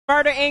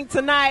Murder Inc.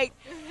 tonight,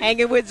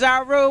 hanging with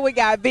JaRule. We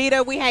got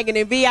Vita. We hanging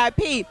in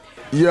VIP.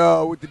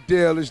 Yo, what the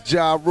deal? It's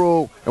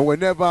JaRule, and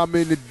whenever I'm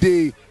in the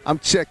D, I'm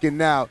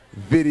checking out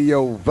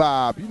Video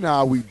Vibe. You know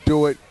how we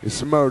do it.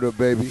 It's murder,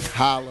 baby.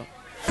 Holla.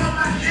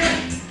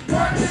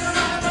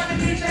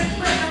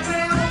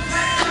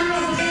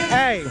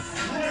 Hey,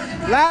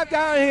 live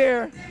down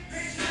here,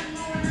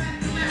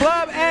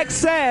 Club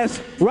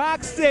Access,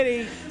 Rock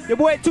City. Your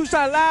boy Two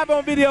Shot live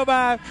on Video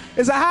Vibe.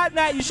 It's a hot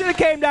night. You should have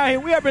came down here.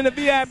 We up in the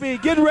VIP,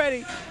 getting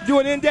ready to do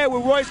an in-depth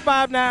with Royce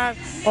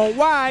 5'9" on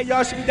why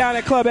y'all should be down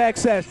at Club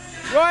Access.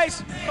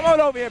 Royce, come on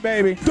over here,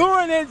 baby.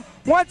 Doing it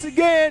once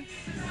again.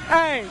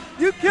 Hey,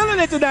 you killing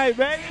it tonight,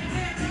 baby.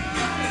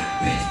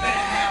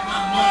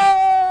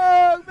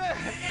 Oh, man.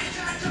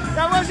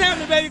 Now what's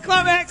happening, baby?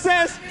 Club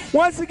Access,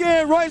 once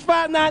again, Royce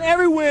 5'9"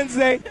 every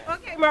Wednesday.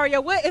 Okay,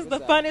 Mario, what is the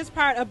funnest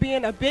part of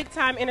being a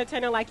big-time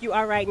entertainer like you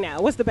are right now?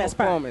 What's the best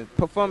part?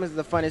 Performance is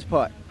the funnest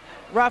part.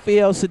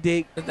 Raphael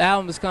Sadiq. The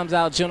album comes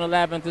out June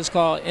 11th. It's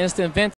called Instant Vintage.